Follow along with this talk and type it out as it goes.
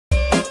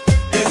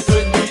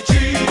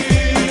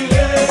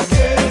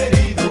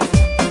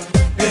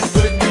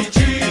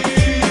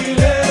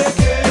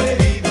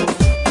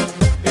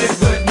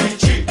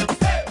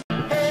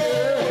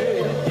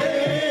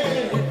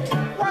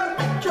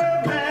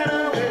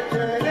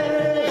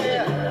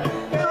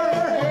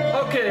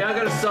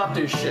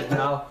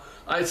now.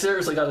 I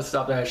seriously gotta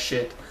stop that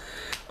shit.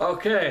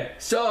 Okay,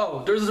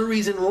 so there's a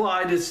reason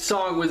why this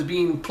song was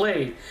being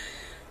played.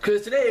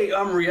 Because today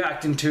I'm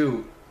reacting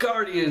to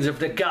Guardians of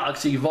the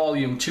Galaxy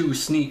Volume 2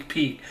 sneak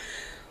peek.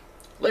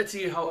 Let's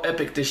see how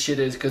epic this shit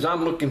is, because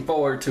I'm looking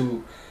forward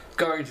to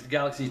Guardians of the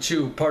Galaxy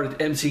 2, part of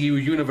the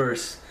MCU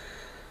universe.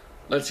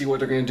 Let's see what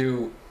they're gonna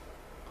do.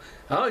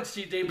 I like to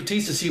see Dave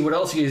Bautista, see what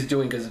else he is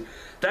doing, because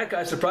that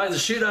guy surprised the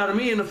shit out of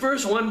me in the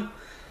first one.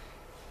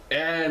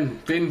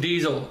 And Vin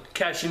Diesel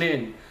cashing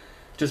in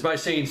just by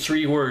saying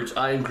 3 words,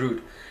 I am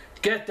Groot.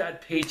 Get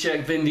that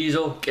paycheck, Vin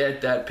Diesel,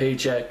 get that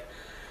paycheck.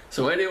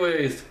 So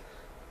anyways,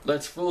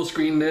 let's full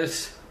screen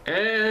this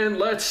and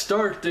let's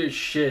start this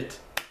shit.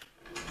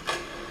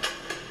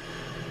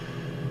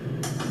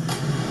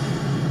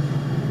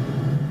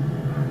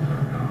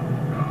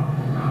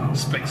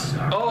 Space.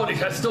 Oh, they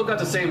have still got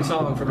the same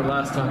song from the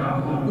last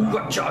time.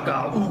 Ooga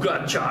chaga,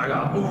 ooga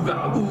chaga,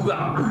 ooga,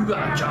 ooga,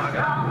 ooga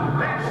chaga.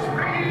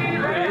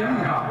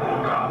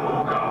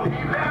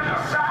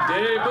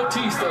 Dave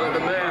Bautista, the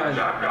man.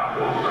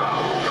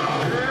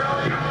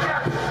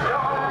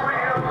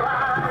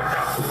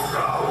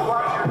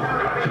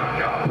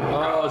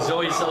 Oh,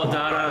 Zoe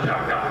Saldana.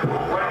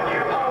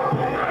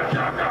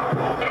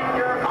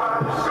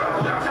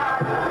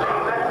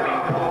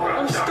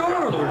 Oh,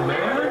 Star-Lord, man.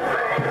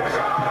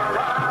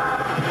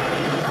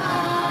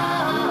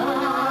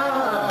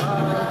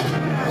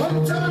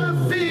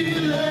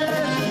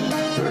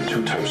 There are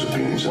 2 types of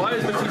beings. Why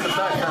is Bautista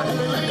fat guy?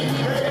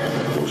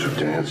 Those who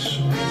dance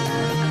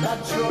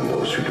and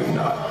those who do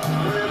not.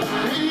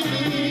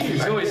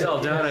 Zoe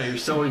Saldana, you're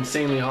so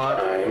insanely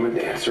hot. I am a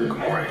dancer,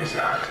 Gamora is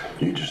not.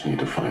 You just need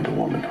to find a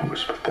woman who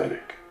is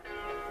pathetic.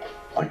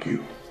 Like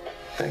you.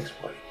 Thanks,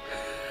 buddy.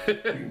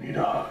 You need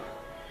a hug.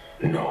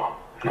 No,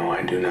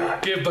 I do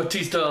not. Give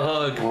Bautista a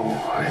hug. Oh,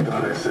 I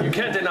thought I said... You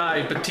can't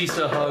deny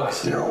Bautista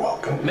hugs. You're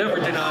welcome. Never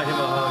deny him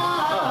a hug.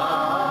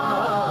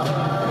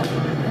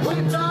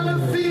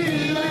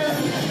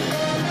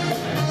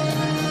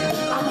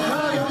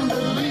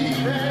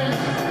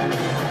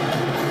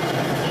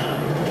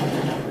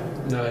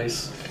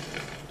 Nice.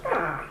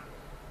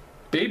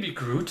 Baby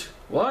Groot?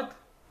 What?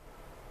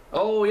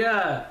 Oh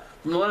yeah,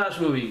 from the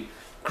last movie.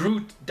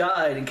 Groot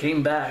died and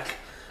came back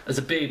as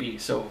a baby,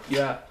 so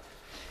yeah.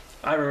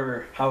 I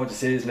remember how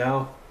this is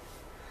now.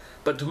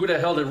 But who the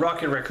hell did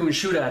Rocket Raccoon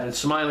shoot at and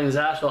smiling his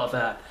ass off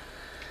at?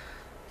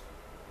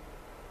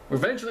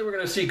 Eventually we're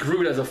gonna see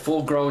Groot as a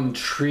full-grown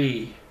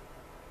tree.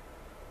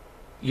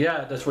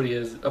 Yeah, that's what he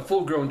is. A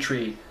full-grown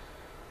tree.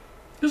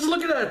 Just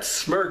look at that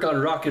smirk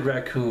on Rocket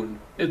Raccoon.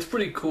 It's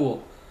pretty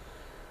cool.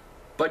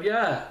 But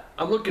yeah,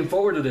 I'm looking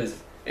forward to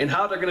this. And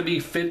how they're going to be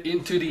fit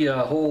into the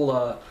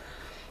whole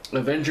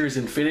Avengers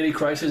Infinity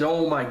Crisis.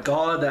 Oh my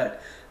god,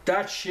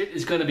 that shit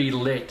is going to be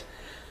lit.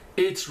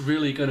 It's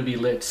really going to be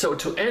lit. So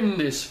to end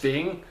this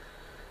thing,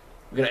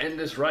 we're going to end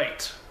this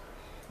right.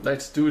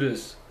 Let's do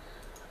this.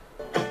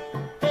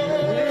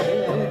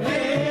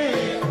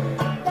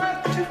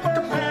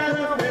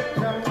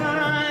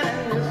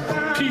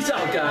 Peace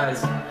out,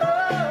 guys.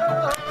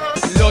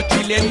 Los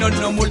chilenos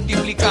nos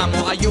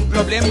multiplicamos, hay un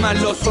problema,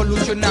 lo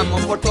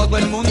solucionamos. Por todo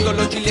el mundo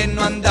los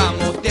chilenos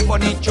andamos, de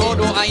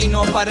Bonichoro ahí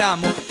no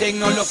paramos.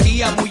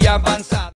 Tecnología muy avanzada.